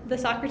 with the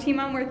soccer team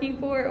I'm working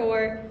for,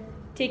 or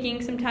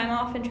taking some time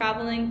off and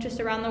traveling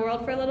just around the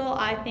world for a little.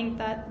 I think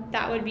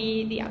that would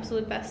be the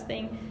absolute best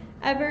thing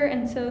ever.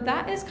 And so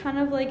that is kind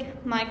of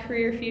my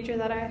career future,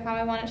 how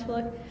I want it to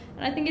look.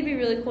 And I think it'd be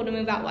really cool to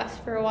move out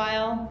west for a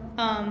while.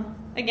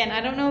 Again,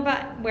 I don't know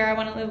about where I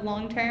want to live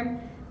long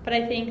term, but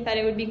I think that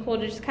it would be cool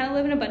to just kind of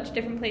live in a bunch of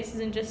different places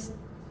and just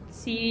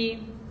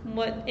see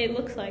what it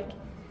looks like.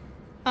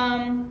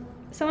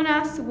 Someone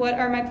asked what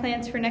are my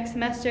plans for next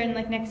semester and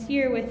like next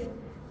year with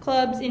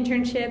clubs,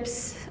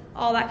 internships,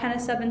 all that kind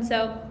of stuff. And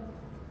so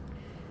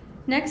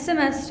next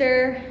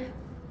semester,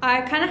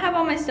 I kind of have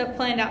all my stuff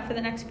planned out for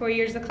the next 4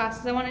 years, the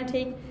classes I want to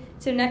take.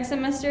 So next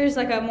semester is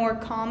like a more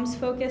comms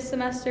focused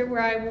semester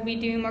where I will be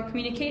doing more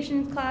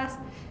communications class.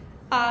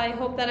 I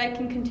hope that I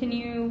can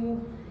continue,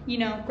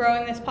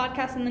 growing this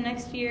podcast in the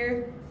next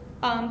year.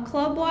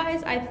 Club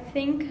wise, I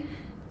think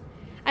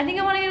I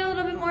want to get a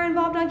little bit more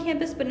involved on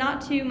campus, but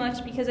not too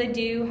much because I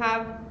do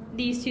have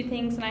these two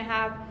things, and I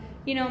have,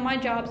 my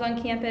jobs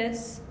on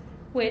campus,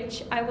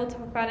 which I will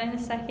talk about in a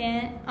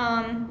second.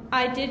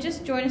 I did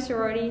just join a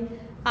sorority.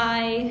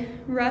 I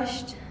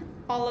rushed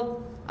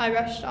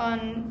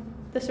on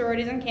the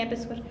sororities on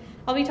campus, which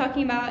I'll be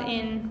talking about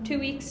in 2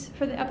 weeks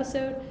for the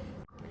episode.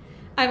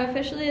 I'm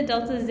officially a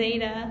Delta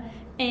Zeta,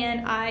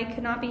 and I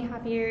could not be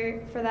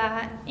happier for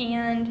that,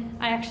 and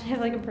I actually have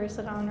like a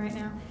bracelet on right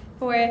now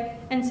for it,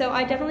 and so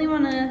I definitely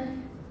want to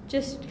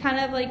just kind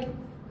of like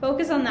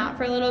focus on that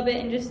for a little bit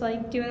and just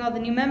like doing all the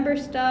new member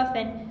stuff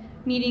and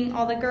meeting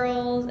all the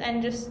girls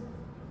and just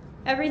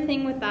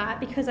everything with that,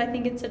 because I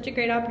think it's such a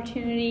great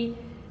opportunity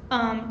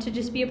to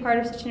just be a part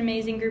of such an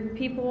amazing group of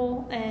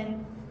people.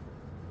 And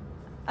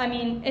I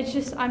mean, it's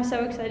just, I'm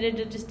so excited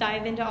to just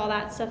dive into all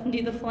that stuff and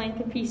do the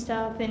philanthropy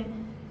stuff and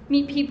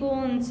meet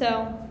people. And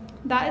so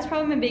that is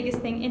probably my biggest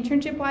thing.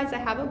 Internship wise, I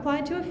have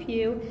applied to a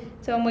few,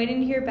 so I'm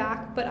waiting to hear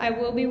back, but I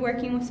will be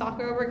working with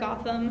Soccer Over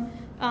Gotham,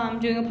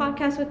 doing a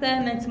podcast with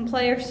them and some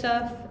player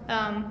stuff,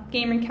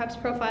 game recaps,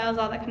 profiles,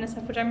 all that kind of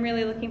stuff, which I'm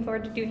really looking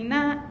forward to doing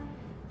that.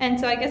 And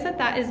so I guess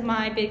that is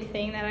my big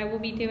thing that I will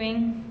be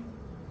doing.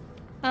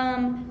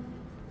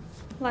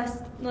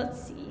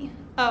 Let's see.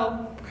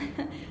 Oh,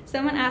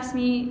 someone asked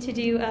me to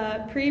do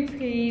a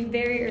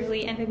very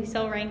early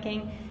NWSL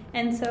ranking,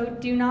 and so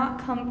do not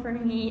come for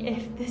me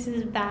if this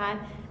is bad.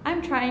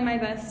 I'm trying my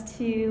best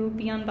to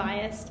be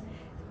unbiased,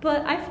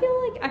 but I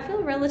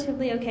feel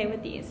relatively okay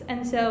with these.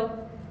 And so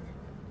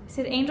I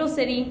said Angel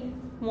City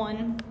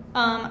 1.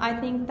 I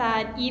think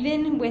that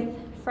even with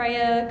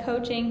Freya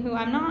coaching, who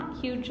I'm not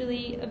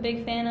hugely a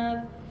big fan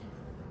of,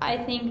 I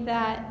think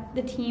that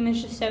the team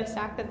is just so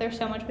stacked that there's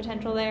so much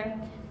potential there.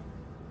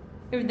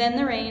 Then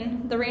the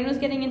Reign. The Reign was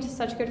getting into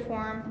such good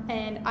form,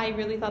 and I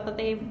really thought that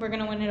they were going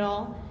to win it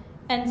all.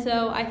 And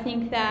so I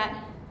think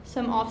that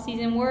some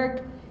off-season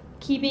work,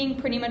 keeping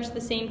pretty much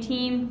the same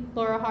team,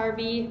 Laura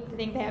Harvey, I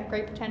think they have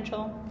great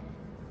potential.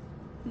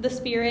 The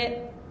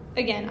Spirit,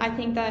 again, I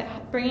think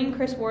that bringing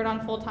Chris Ward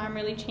on full-time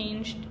really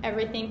changed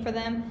everything for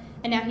them,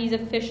 and now he's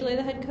officially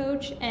the head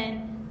coach,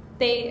 and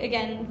they,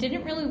 again,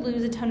 didn't really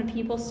lose a ton of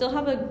people, still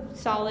have a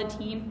solid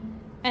team,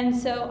 and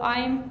so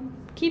I'm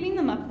keeping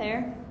them up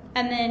there.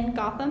 And then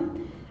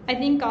Gotham. I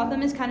think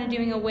Gotham is kind of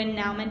doing a win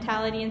now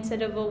mentality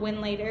instead of a win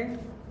later.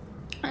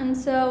 And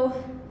so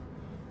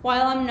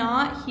while I'm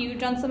not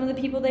huge on some of the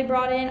people they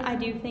brought in, I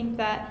do think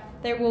that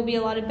there will be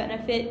a lot of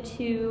benefit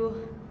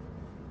to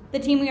the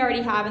team we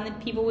already have and the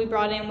people we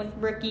brought in with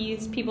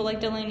rookies, people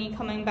like Delaney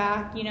coming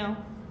back,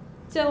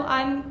 So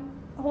I'm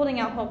holding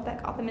out hope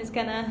that Gotham is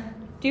going to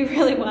do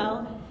really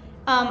well.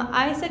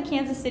 I said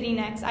Kansas City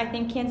next. I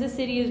think Kansas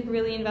City is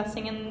really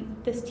investing in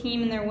this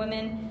team and their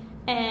women,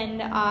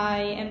 and I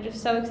am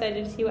just so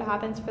excited to see what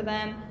happens for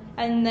them.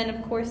 And then,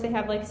 of course, they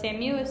have like Sam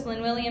Mewis,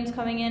 Lynn Williams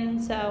coming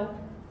in, so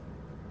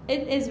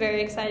it is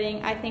very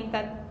exciting. I think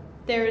that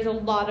there is a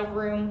lot of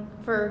room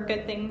for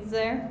good things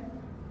there.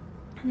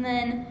 And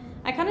then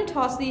I kind of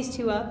tossed these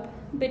two up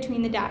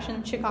between the Dash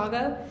and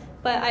Chicago,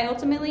 but I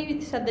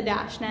ultimately said the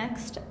Dash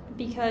next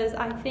because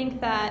I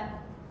think that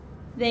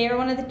they are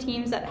one of the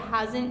teams that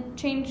hasn't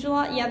changed a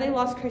lot. Yeah, they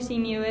lost Chrissy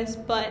Mewis,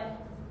 but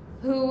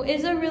who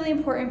is a really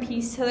important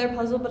piece to their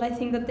puzzle, but I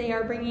think that they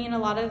are bringing in a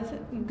lot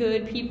of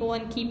good people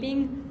and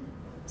keeping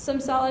some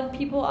solid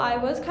people. I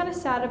was kind of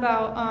sad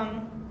about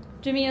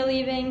Jamia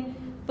leaving,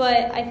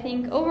 but I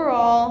think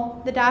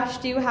overall the Dash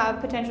do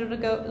have potential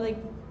to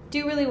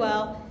do really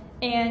well,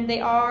 and they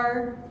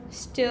are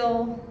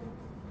still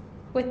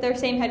with their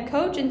same head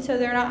coach, and so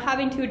they're not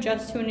having to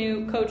adjust to a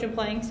new coach and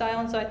playing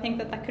style, and so I think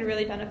that could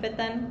really benefit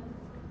them.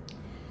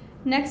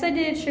 Next I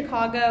did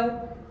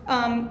Chicago.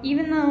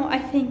 Even though I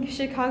think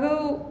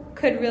Chicago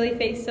could really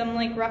face some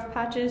rough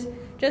patches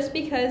just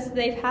because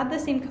they've had the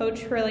same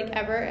coach for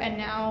ever, and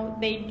now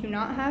they do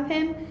not have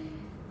him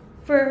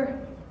for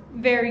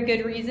very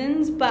good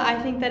reasons, but I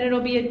think that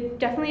it'll be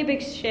definitely a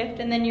big shift,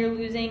 and then you're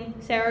losing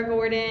Sarah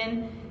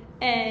Gordon,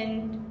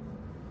 and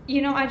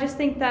I just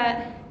think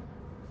that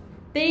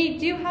they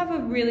do have a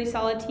really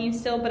solid team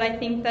still, but I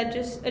think that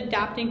just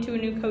adapting to a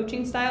new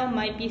coaching style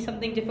might be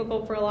something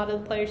difficult for a lot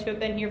of the players who have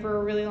been here for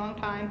a really long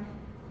time.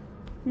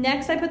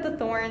 Next, I put the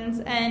Thorns,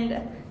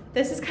 and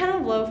this is kind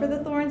of low for the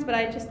Thorns, but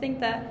I just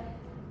think that,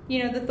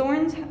 the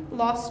Thorns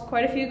lost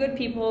quite a few good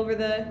people over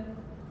the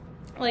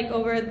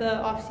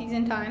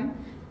off-season time.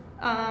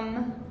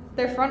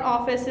 Their front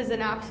office is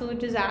an absolute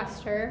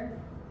disaster,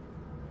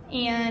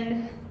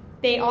 and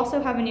they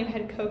also have a new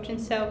head coach, and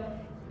so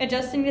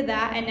adjusting to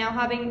that, and now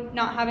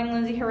not having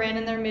Lindsay Horan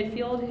in their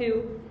midfield,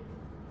 who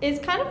is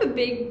kind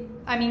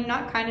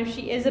of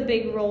she is a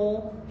big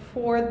role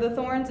for the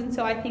Thorns, and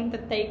so I think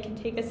that they can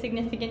take a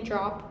significant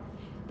drop.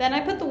 Then I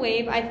put the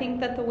Wave. I think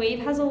that the Wave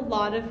has a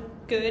lot of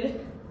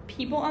good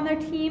people on their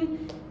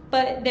team,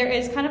 but there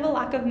is kind of a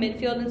lack of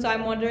midfield, and so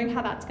I'm wondering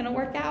how that's going to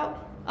work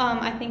out.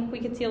 I think we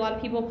could see a lot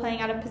of people playing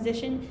out of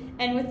position,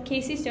 and with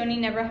Casey Stoney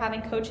never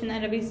having coached in the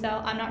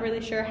NWSL, I'm not really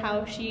sure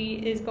how she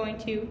is going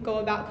to go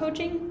about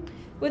coaching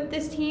with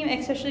this team,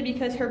 especially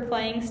because her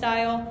playing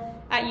style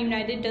at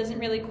United doesn't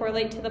really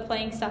correlate to the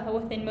playing style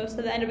within most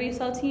of the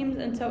NWSL teams,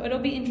 and so it'll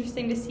be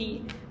interesting to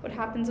see what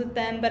happens with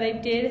them, but I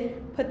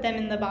did put them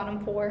in the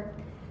bottom 4.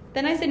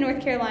 Then I said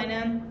North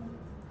Carolina.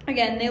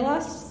 Again, they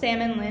lost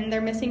Sam and Lynn.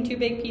 They're missing 2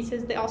 big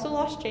pieces. They also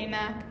lost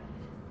J-Mac.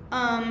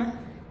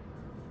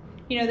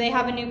 They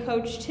have a new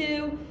coach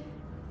too,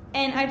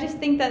 and I just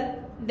think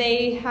that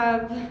they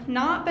have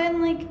not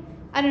been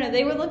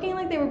they were looking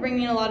like they were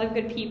bringing in a lot of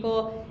good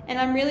people, and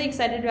I'm really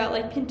excited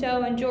about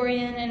Pinto and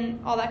Jorian and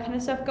all that kind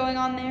of stuff going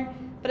on there.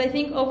 But I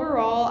think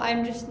overall,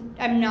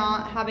 I'm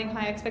not having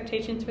high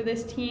expectations for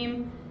this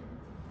team,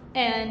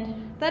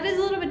 and that is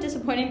a little bit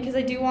disappointing because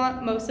I do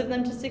want most of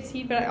them to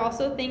succeed, but I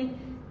also think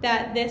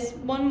that this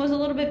one was a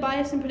little bit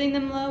biased in putting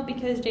them low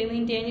because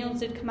Jaylene Daniels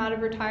did come out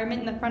of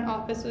retirement, and the front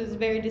office was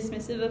very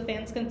dismissive of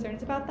fans'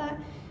 concerns about that.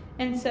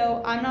 And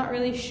so I'm not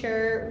really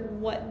sure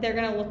what they're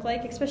going to look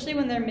like, especially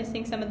when they're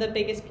missing some of the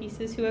biggest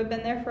pieces who have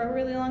been there for a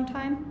really long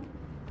time.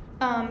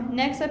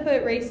 Next, I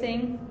put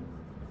Racing.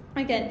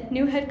 Again,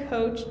 new head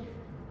coach.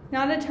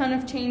 Not a ton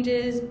of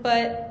changes,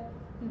 but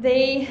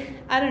they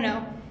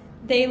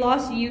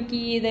lost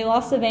Yuki, they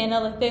lost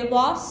Savannah. They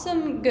lost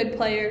some good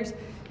players,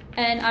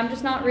 and I'm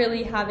just not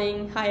really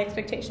having high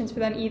expectations for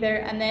them either.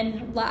 And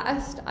then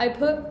last, I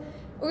put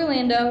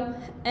Orlando,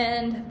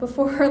 and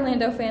before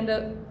Orlando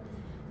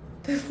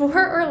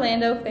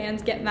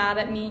fans get mad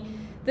at me,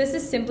 this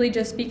is simply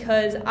just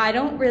because I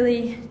don't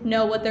really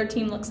know what their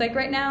team looks like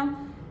right now.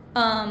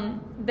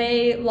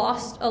 They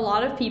lost a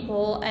lot of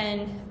people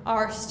and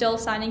are still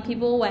signing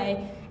people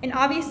away. And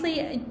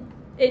obviously,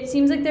 it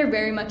seems like they're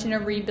very much in a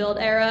rebuild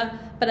era,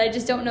 but I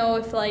just don't know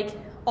if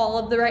all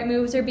of the right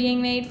moves are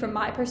being made from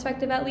my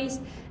perspective at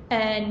least.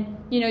 And,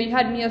 you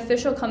had Mia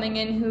Official coming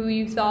in who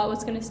you thought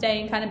was going to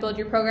stay and kind of build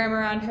your program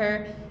around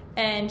her.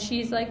 And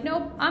she's like,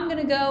 nope, I'm going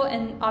to go,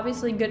 and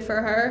obviously good for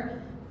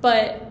her,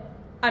 but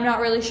I'm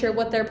not really sure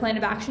what their plan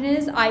of action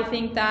is. I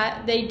think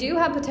that they do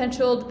have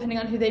potential depending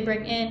on who they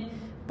bring in,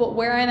 but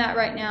where I'm at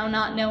right now,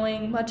 not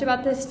knowing much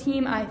about this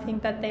team, I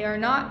think that they are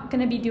not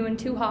going to be doing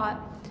too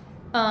hot.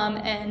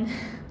 And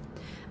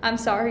I'm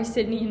sorry,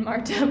 Sydney and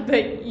Marta,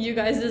 but you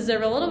guys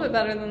deserve a little bit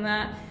better than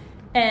that.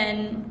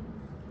 And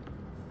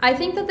I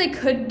think that they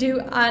could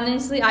do,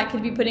 honestly, I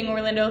could be putting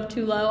Orlando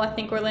too low. I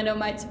think Orlando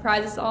might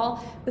surprise us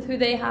all with who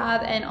they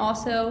have. And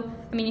also,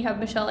 you have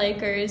Michelle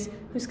Akers,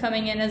 who's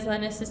coming in as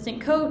an assistant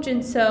coach.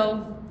 And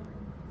so,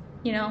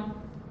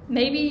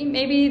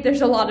 maybe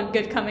there's a lot of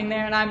good coming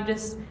there, and I'm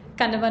just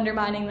kind of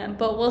undermining them.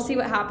 But we'll see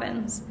what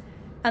happens.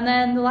 And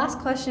then the last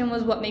question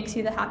was, what makes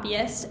you the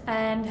happiest?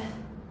 And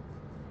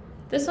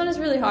this one is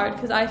really hard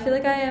because I feel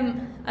like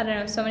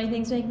so many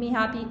things make me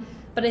happy.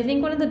 But I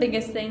think one of the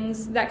biggest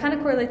things that kind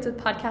of correlates with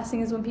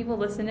podcasting is when people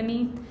listen to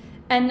me,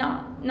 and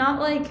not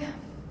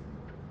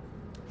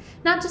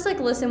just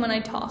listen when I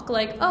talk,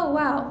 oh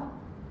wow,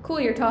 cool,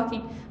 you're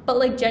talking,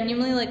 but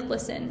genuinely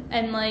listen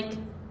and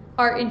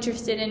are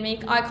interested and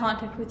make eye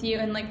contact with you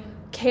and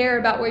care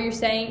about what you're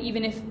saying,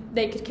 even if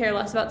they could care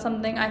less about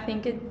something. I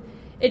think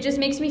it just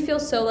makes me feel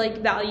so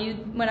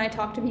valued when I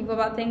talk to people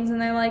about things,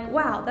 and they're like,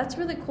 wow, that's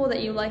really cool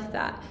that you like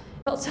that.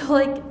 It felt so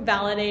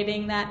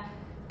validating that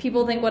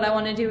people think what I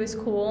want to do is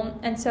cool,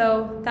 and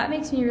so that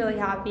makes me really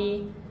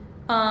happy.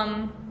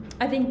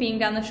 I think being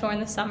down the shore in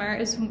the summer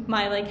is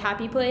my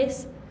happy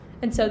place,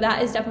 and so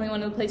that is definitely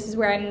one of the places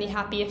where I'm the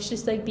happiest,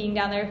 just being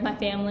down there with my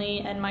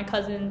family and my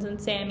cousins and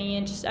Sammy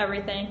and just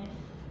everything.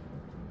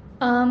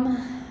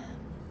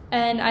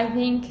 And I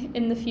think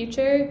in the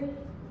future,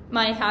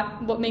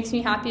 what makes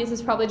me happiest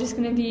is probably just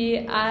going to be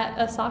at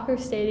a soccer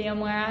stadium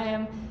where I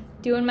am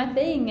doing my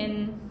thing,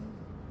 and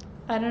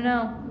I don't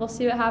know, we'll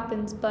see what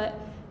happens. But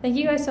thank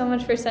you guys so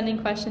much for sending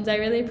questions. I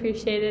really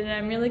appreciate it, and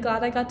I'm really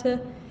glad I got to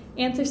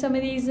answer some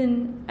of these,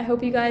 and I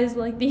hope you guys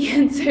like the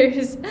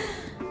answers.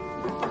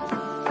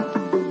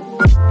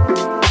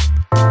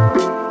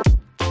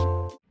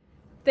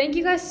 Thank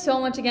you guys so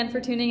much again for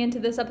tuning into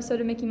this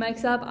episode of Mickey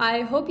Mikes Up.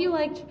 I hope you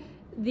liked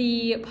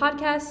the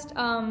podcast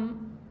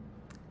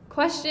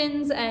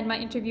questions and my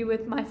interview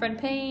with my friend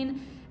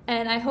Payne,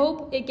 and I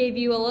hope it gave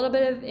you a little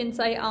bit of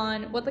insight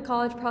on what the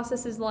college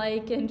process is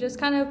like and just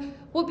kind of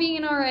what being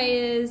an RA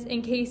is,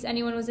 in case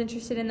anyone was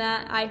interested in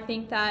that. I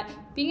think that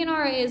being an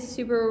RA is a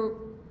super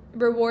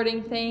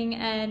rewarding thing,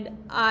 and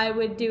I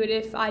would do it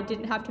if I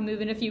didn't have to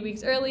move in a few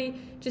weeks early,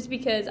 just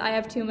because I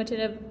have too much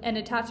of an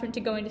attachment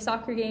to going to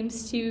soccer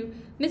games to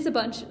miss a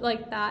bunch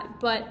like that.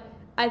 But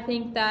I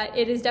think that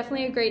it is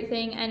definitely a great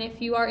thing, and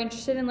if you are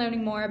interested in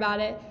learning more about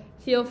it,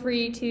 feel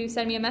free to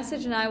send me a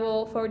message and I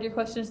will forward your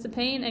questions to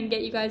Payne and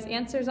get you guys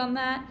answers on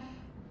that.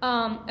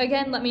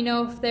 Again, let me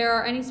know if there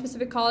are any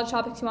specific college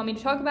topics you want me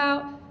to talk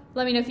about.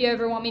 Let me know if you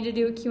ever want me to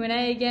do a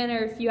Q&A again, or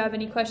if you have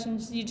any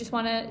questions you just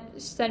want to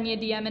send me a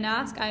DM and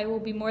ask. I will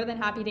be more than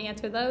happy to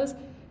answer those.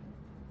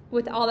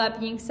 With all that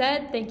being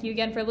said, thank you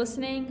again for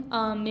listening.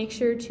 Make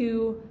sure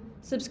to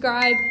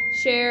subscribe,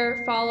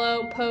 share,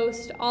 follow,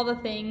 post, all the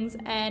things,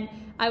 and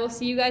I will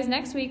see you guys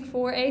next week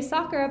for a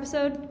soccer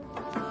episode.